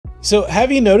So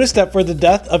have you noticed that for the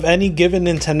death of any given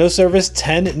Nintendo service,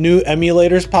 10 new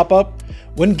emulators pop up?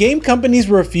 When game companies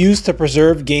refuse to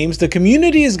preserve games, the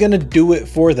community is going to do it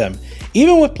for them.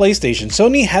 Even with PlayStation,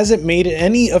 Sony hasn't made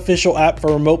any official app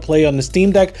for remote play on the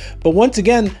Steam Deck, but once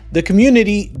again, the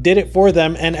community did it for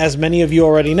them, and as many of you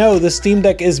already know, the Steam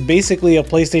Deck is basically a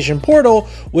PlayStation Portal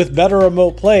with better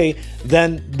remote play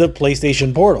than the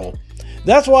PlayStation Portal.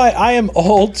 That's why I am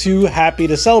all too happy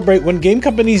to celebrate when game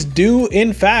companies do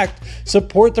in fact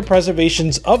support the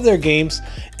preservations of their games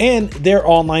and their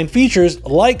online features,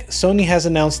 like Sony has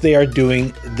announced they are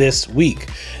doing this week.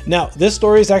 Now, this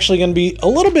story is actually going to be a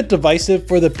little bit divisive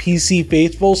for the PC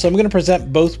faithful, so I'm going to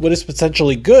present both what is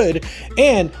potentially good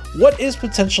and what is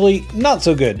potentially not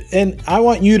so good, and I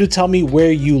want you to tell me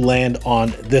where you land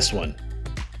on this one.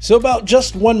 So about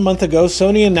just 1 month ago,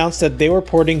 Sony announced that they were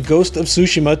porting Ghost of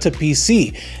Tsushima to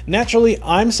PC. Naturally,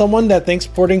 I'm someone that thinks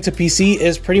porting to PC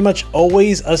is pretty much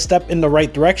always a step in the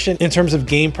right direction in terms of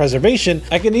game preservation.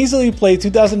 I can easily play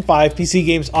 2005 PC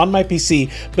games on my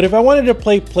PC, but if I wanted to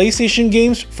play PlayStation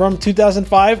games from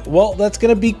 2005, well, that's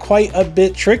going to be quite a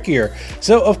bit trickier.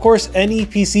 So of course, any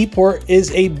PC port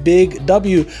is a big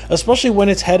W, especially when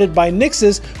it's headed by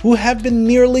Nixxes, who have been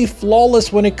nearly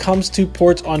flawless when it comes to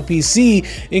ports on PC,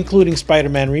 including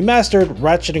Spider-Man Remastered,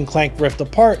 Ratchet & Clank Rift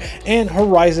Apart, and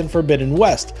Horizon Forbidden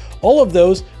West. All of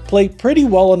those play pretty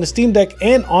well on the Steam Deck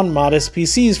and on modest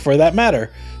PCs for that matter.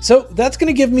 So that's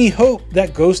going to give me hope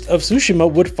that Ghost of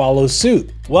Tsushima would follow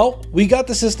suit. Well, we got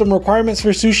the system requirements for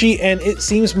Sushi, and it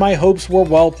seems my hopes were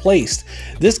well placed.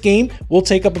 This game will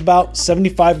take up about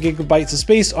 75 gigabytes of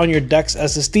space on your Deck's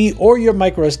SSD or your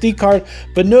micro SD card,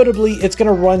 but notably it's going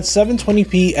to run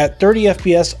 720p at 30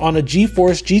 FPS on a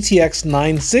GeForce GTX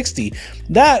 960.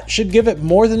 That should give it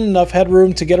more than enough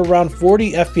headroom to get around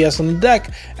 40 FPS on the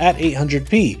Deck at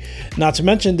 800p. Not to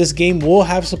mention, this game will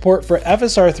have support for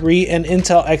FSR 3 and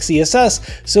Intel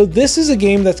XeSS, so this is a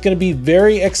game that's going to be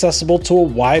very accessible to a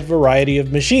wide variety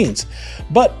of machines.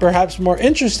 But perhaps more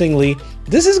interestingly,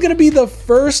 this is going to be the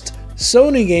first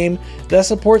Sony game that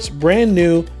supports brand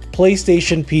new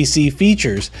PlayStation PC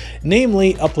features,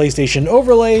 namely a PlayStation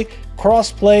overlay,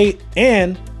 crossplay,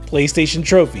 and PlayStation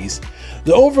trophies.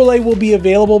 The overlay will be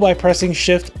available by pressing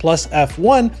Shift plus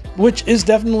F1, which is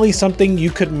definitely something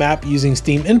you could map using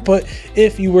Steam Input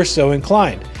if you were so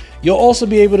inclined. You'll also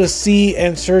be able to see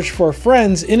and search for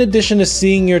friends in addition to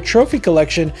seeing your trophy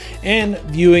collection and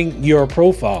viewing your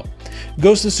profile.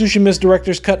 Ghost of Tsushima's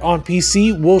Director's Cut on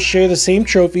PC will share the same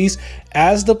trophies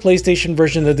as the PlayStation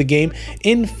version of the game.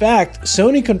 In fact,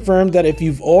 Sony confirmed that if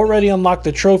you've already unlocked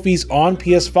the trophies on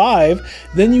PS5,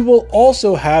 then you will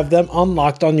also have them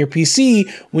unlocked on your PC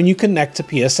when you connect to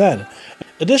PSN.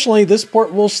 Additionally, this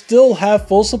port will still have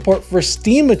full support for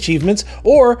Steam achievements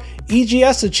or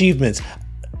EGS achievements.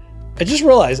 I just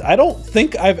realized I don't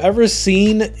think I've ever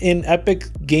seen an Epic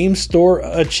Game Store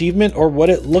achievement or what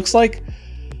it looks like.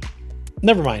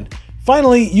 Never mind.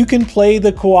 Finally, you can play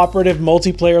the cooperative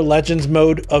multiplayer Legends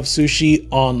mode of Sushi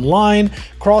online.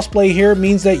 Crossplay here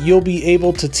means that you'll be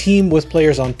able to team with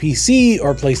players on PC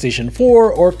or PlayStation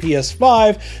 4 or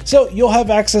PS5, so you'll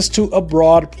have access to a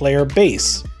broad player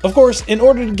base. Of course, in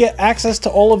order to get access to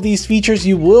all of these features,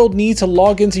 you will need to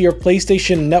log into your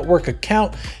PlayStation Network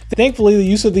account. Thankfully, the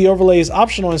use of the overlay is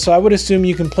optional, and so I would assume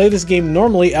you can play this game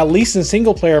normally, at least in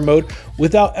single player mode,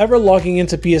 without ever logging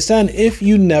into PSN if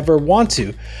you never want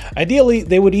to. Ideally,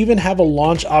 they would even have a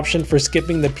launch option for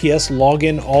skipping the PS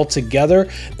login altogether.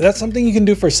 That's something you can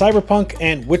do for Cyberpunk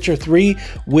and Witcher 3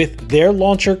 with their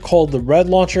launcher called the Red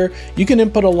Launcher. You can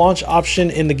input a launch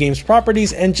option in the game's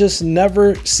properties and just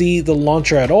never see the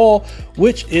launcher at all,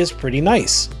 which is pretty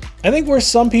nice. I think where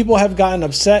some people have gotten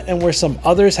upset and where some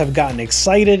others have gotten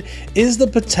excited is the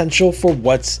potential for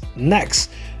what's next.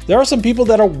 There are some people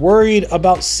that are worried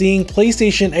about seeing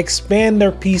PlayStation expand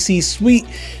their PC suite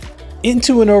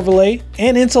into an overlay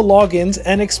and into logins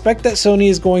and expect that Sony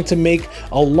is going to make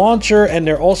a launcher, and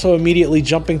they're also immediately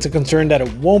jumping to concern that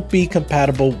it won't be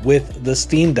compatible with the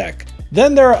Steam Deck.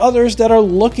 Then there are others that are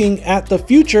looking at the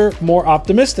future more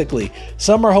optimistically.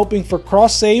 Some are hoping for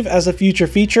cross-save as a future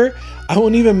feature. I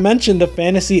won't even mention the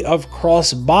fantasy of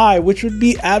cross-buy, which would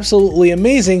be absolutely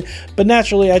amazing, but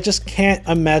naturally I just can't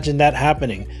imagine that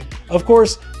happening. Of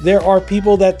course, there are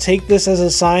people that take this as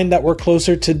a sign that we're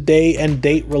closer to day and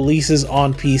date releases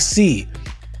on PC.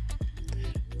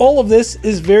 All of this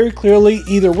is very clearly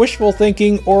either wishful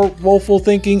thinking or woeful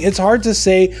thinking. It's hard to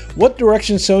say what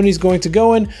direction Sony's going to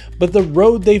go in, but the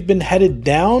road they've been headed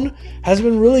down has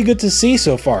been really good to see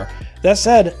so far. That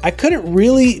said, I couldn't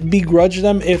really begrudge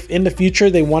them if in the future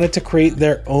they wanted to create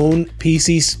their own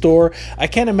PC store. I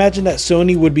can't imagine that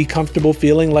Sony would be comfortable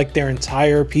feeling like their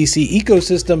entire PC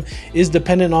ecosystem is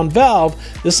dependent on Valve,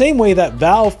 the same way that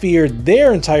Valve feared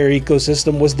their entire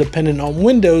ecosystem was dependent on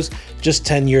Windows just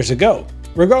 10 years ago.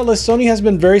 Regardless, Sony has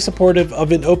been very supportive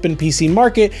of an open PC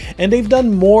market, and they've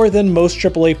done more than most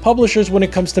AAA publishers when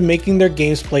it comes to making their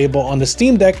games playable on the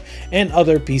Steam Deck and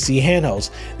other PC handhelds.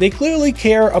 They clearly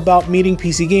care about meeting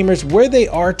PC gamers where they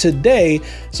are today,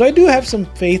 so I do have some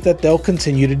faith that they'll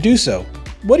continue to do so.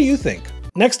 What do you think?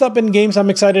 Next up in games I'm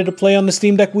excited to play on the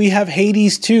Steam Deck, we have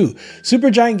Hades 2.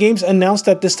 Supergiant Games announced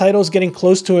that this title is getting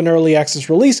close to an early access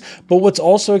release, but what's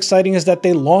also exciting is that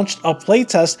they launched a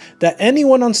playtest that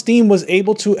anyone on Steam was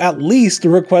able to at least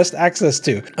request access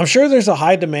to. I'm sure there's a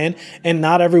high demand and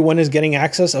not everyone is getting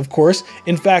access, of course.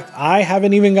 In fact, I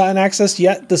haven't even gotten access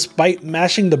yet despite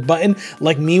mashing the button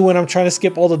like me when I'm trying to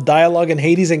skip all the dialogue in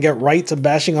Hades and get right to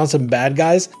bashing on some bad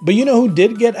guys. But you know who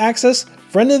did get access?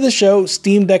 Friend of the show,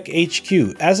 Steam Deck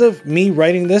HQ. As of me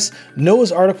writing this,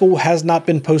 Noah's article has not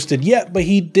been posted yet, but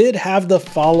he did have the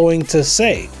following to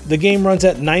say. The game runs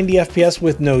at 90 FPS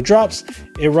with no drops.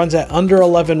 It runs at under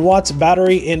 11 watts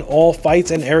battery in all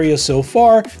fights and areas so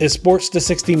far. It sports the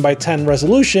 16:10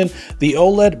 resolution. The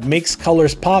OLED makes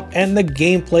colors pop and the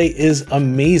gameplay is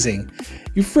amazing.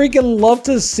 You freaking love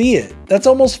to see it. That's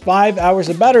almost 5 hours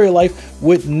of battery life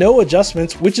with no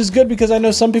adjustments, which is good because I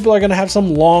know some people are going to have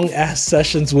some long ass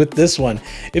sessions with this one.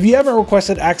 If you haven't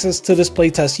requested access to this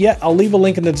playtest yet, I'll leave a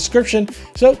link in the description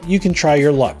so you can try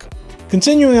your luck.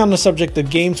 Continuing on the subject of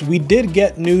games, we did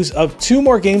get news of 2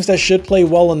 more games that should play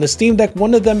well on the Steam Deck.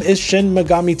 One of them is Shin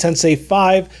Megami Tensei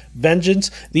V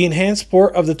Vengeance, the enhanced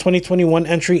port of the 2021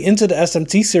 entry into the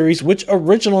SMT series, which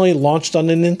originally launched on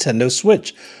the Nintendo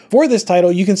Switch. For this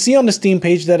title, you can see on the Steam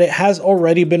page that it has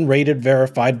already been rated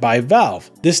verified by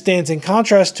Valve. This stands in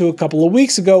contrast to a couple of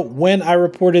weeks ago when I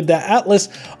reported that ASUS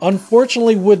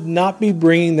unfortunately would not be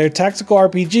bringing their tactical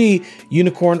RPG,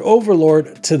 Unicorn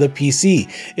Overlord, to the PC.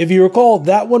 If you recall,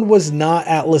 that one was not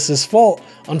ASUS's fault.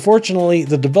 Unfortunately,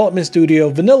 the development studio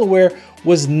Vanillaware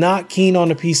was not keen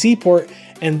on a PC port,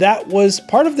 and that was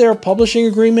part of their publishing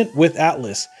agreement with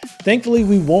ASUS. Thankfully,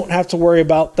 we won't have to worry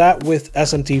about that with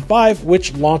SMT V,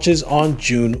 which launches on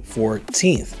June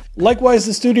 14th. Likewise,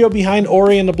 the studio behind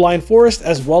Ori and the Blind Forest,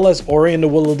 as well as Ori and the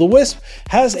Will of the Wisp,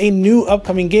 has a new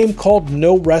upcoming game called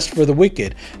No Rest for the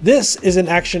Wicked. This is an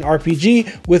action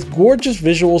RPG with gorgeous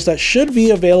visuals that should be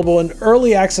available in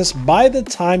early access by the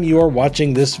time you are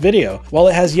watching this video. While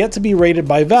it has yet to be rated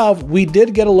by Valve, we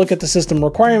did get a look at the system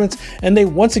requirements, and they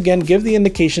once again give the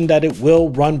indication that it will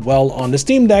run well on the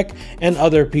Steam Deck and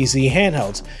other PC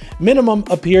handhelds. Minimum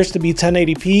appears to be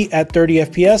 1080p at 30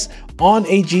 FPS on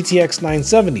a GTX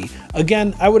 970.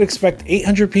 Again, I would expect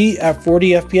 800p at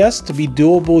 40 FPS to be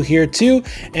doable here too,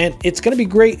 and it's going to be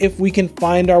great if we can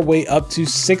find our way up to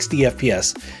 60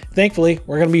 FPS. Thankfully,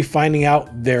 we're going to be finding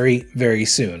out very, very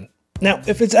soon. Now,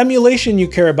 if it's emulation you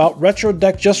care about,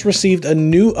 RetroDeck just received a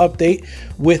new update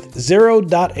with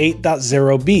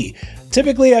 0.8.0b.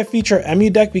 Typically, I feature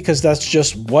EmuDeck because that's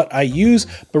just what I use,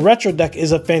 but RetroDeck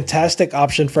is a fantastic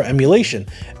option for emulation.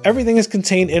 Everything is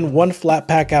contained in one flat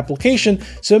pack application,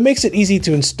 so it makes it easy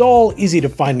to install, easy to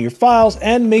find your files,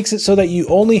 and makes it so that you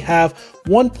only have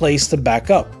one place to back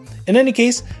up. In any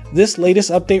case, this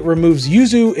latest update removes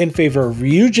Yuzu in favor of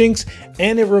Ryujinx,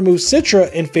 and it removes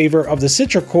Citra in favor of the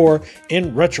Citra core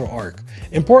in RetroArch.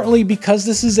 Importantly, because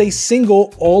this is a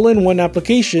single all-in-one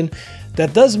application,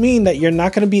 that does mean that you're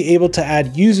not going to be able to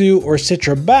add Yuzu or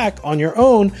Citra back on your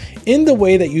own in the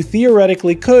way that you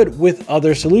theoretically could with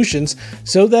other solutions,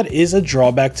 so that is a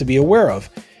drawback to be aware of.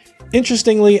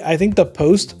 Interestingly, I think the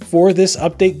post for this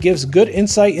update gives good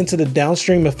insight into the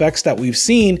downstream effects that we've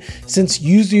seen since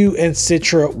Yuzu and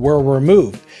Citra were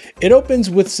removed. It opens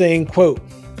with saying, quote,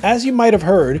 "As you might have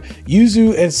heard,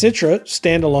 Yuzu and Citra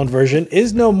standalone version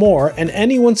is no more, and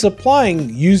anyone supplying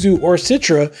Yuzu or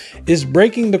Citra is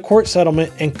breaking the court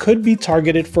settlement and could be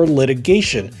targeted for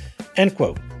litigation." End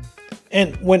quote.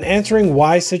 And when answering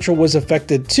why Citra was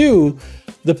affected too,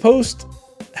 the post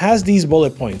has these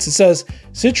bullet points. It says,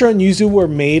 Citra and Yuzu were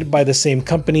made by the same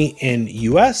company in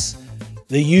US.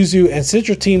 The Yuzu and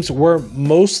Citra teams were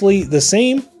mostly the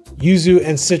same. Yuzu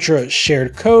and Citra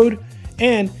shared code,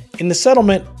 and in the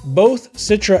settlement, both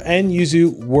Citra and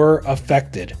Yuzu were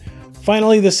affected.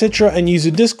 Finally, the Citra and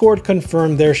Yuzu Discord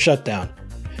confirmed their shutdown.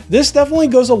 This definitely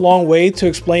goes a long way to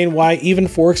explain why even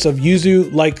forks of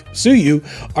Yuzu like Suyu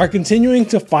are continuing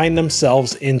to find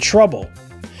themselves in trouble.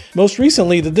 Most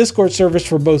recently, the Discord servers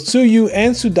for both Tsuyu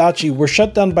and Sudachi were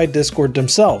shut down by Discord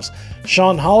themselves.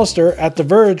 Sean Hollister at The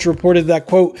Verge reported that,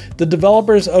 quote, the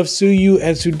developers of Tsuyu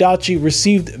and Sudachi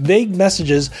received vague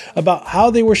messages about how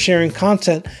they were sharing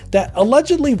content that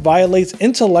allegedly violates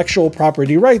intellectual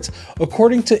property rights,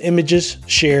 according to images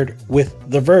shared with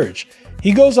The Verge.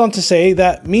 He goes on to say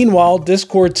that, meanwhile,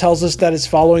 Discord tells us that it's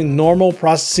following normal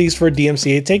processes for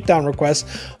DMCA takedown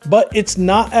requests, but it's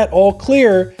not at all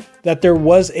clear that there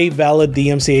was a valid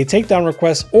DMCA takedown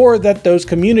request or that those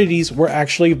communities were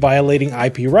actually violating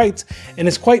IP rights, and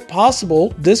it's quite possible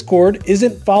Discord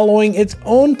isn't following its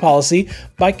own policy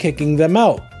by kicking them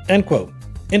out, end quote.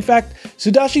 In fact,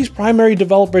 Sudachi's primary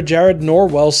developer Jared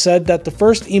Norwell said that the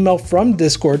first email from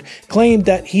Discord claimed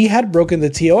that he had broken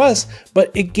the TOS, but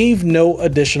it gave no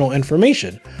additional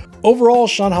information. Overall,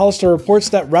 Sean Hollister reports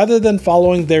that rather than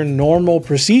following their normal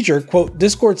procedure, quote,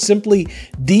 Discord simply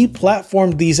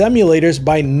deplatformed these emulators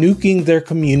by nuking their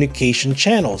communication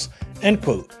channels, end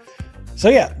quote. So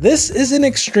yeah, this is an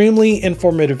extremely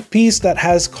informative piece that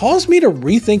has caused me to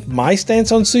rethink my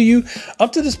stance on Tsuyu.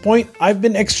 Up to this point, I've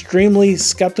been extremely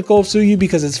skeptical of Tsuyu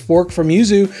because it's forked from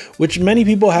Yuzu, which many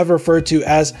people have referred to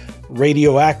as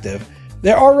radioactive.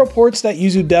 There are reports that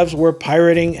Yuzu devs were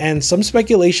pirating and some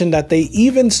speculation that they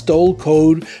even stole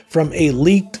code from a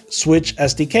leaked Switch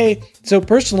SDK, so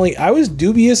personally I was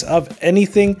dubious of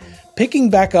anything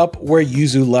picking back up where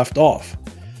Yuzu left off.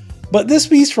 But this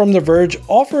piece from The Verge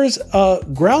offers a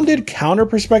grounded counter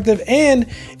perspective, and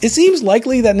it seems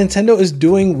likely that Nintendo is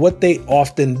doing what they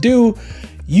often do,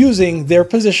 using their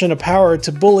position of power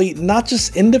to bully not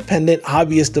just independent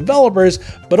hobbyist developers,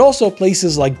 but also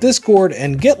places like Discord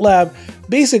and GitLab,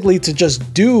 basically to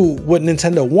just do what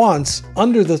Nintendo wants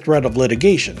under the threat of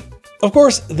litigation. Of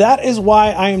course, that is why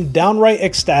I am downright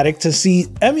ecstatic to see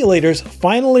emulators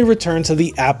finally return to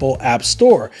the Apple App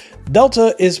Store.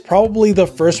 Delta is probably the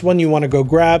first one you want to go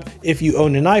grab. If you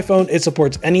own an iPhone, it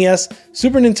supports NES,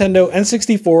 Super Nintendo,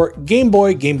 N64, Game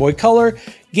Boy, Game Boy Color,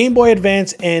 Game Boy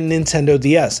Advance, and Nintendo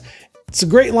DS. It's a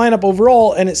great lineup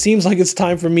overall, and it seems like it's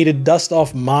time for me to dust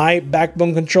off my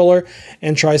Backbone controller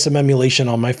and try some emulation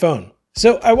on my phone.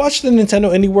 So I watched the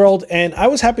Nintendo Indie World, and I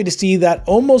was happy to see that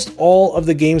almost all of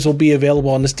the games will be available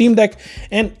on the Steam Deck,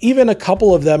 and even a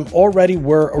couple of them already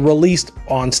were released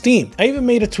on Steam. I even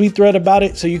made a tweet thread about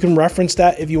it, so you can reference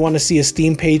that if you want to see a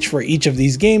Steam page for each of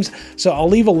these games, so I'll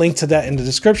leave a link to that in the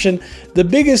description. The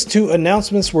biggest two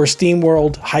announcements were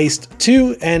SteamWorld Heist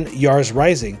 2 and Yars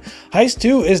Rising. Heist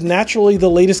 2 is naturally the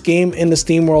latest game in the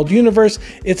SteamWorld universe.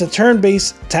 It's a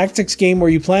turn-based tactics game where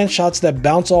you plan shots that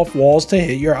bounce off walls to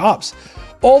hit your ops.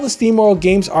 All the SteamWorld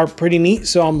games are pretty neat,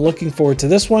 so I'm looking forward to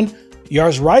this one.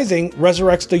 Yars Rising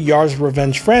resurrects the Yars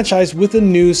Revenge franchise with a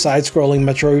new side-scrolling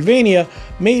Metroidvania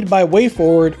made by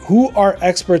WayForward, who are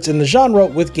experts in the genre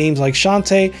with games like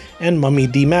Shantae and Mummy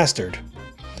Demastered.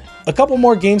 A couple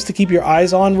more games to keep your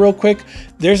eyes on real quick.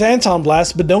 There's Anton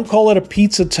Blast, but don't call it a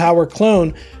Pizza Tower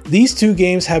clone. These two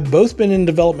games have both been in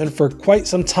development for quite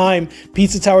some time.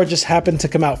 Pizza Tower just happened to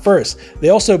come out first. They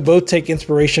also both take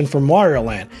inspiration from Wario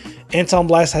Land. Anton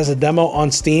Blast has a demo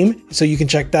on Steam, so you can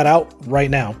check that out right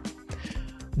now.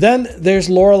 Then there's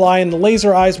Lorelei and the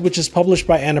Laser Eyes, which is published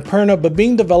by Annapurna but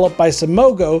being developed by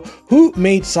Simogo, who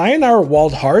made Sayonara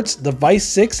Wild Hearts, The Vice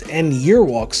 6, and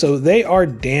Yearwalk, so they are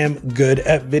damn good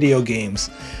at video games.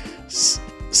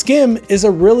 Skim is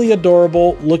a really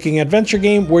adorable looking adventure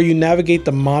game where you navigate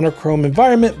the monochrome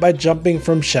environment by jumping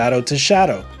from shadow to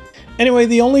shadow. Anyway,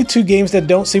 the only two games that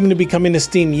don't seem to be coming to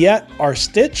Steam yet are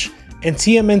Stitch and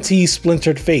TMNT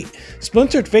Splintered Fate.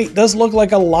 Splintered Fate does look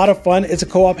like a lot of fun. It's a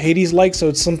co-op Hades-like, so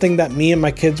it's something that me and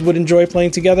my kids would enjoy playing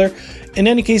together. In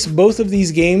any case, both of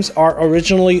these games are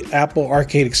originally Apple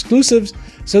Arcade exclusives,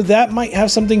 so that might have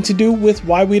something to do with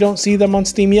why we don't see them on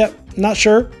Steam yet. Not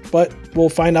sure, but we'll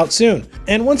find out soon.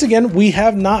 And once again, we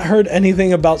have not heard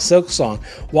anything about Silksong.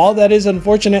 While that is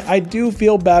unfortunate, I do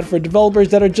feel bad for developers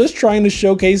that are just trying to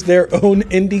showcase their own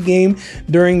indie game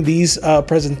during these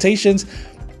presentations.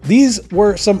 These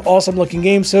were some awesome looking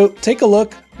games, so take a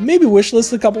look, maybe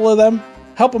wishlist a couple of them,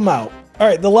 help them out.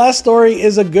 Alright, the last story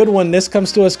is a good one. This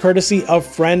comes to us courtesy of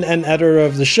friend and editor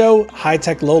of the show, High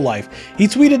Tech Lowlife. He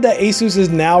tweeted that ASUS is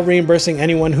now reimbursing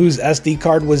anyone whose SD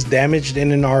card was damaged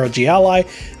in an ROG Ally.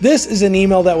 This is an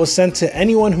email that was sent to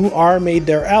anyone who made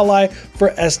their Ally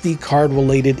for SD card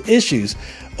related issues.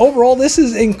 Overall, this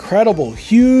is incredible.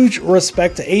 Huge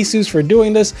respect to ASUS for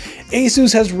doing this.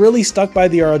 ASUS has really stuck by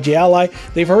the ROG Ally.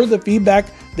 They've heard the feedback,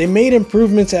 they made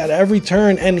improvements at every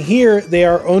turn, and here they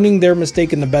are owning their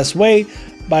mistake in the best way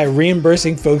by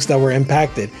reimbursing folks that were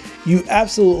impacted. You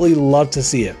absolutely love to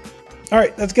see it.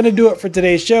 Alright, that's going to do it for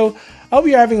today's show. I hope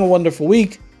you're having a wonderful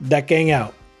week. That gang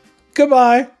out.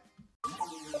 Goodbye.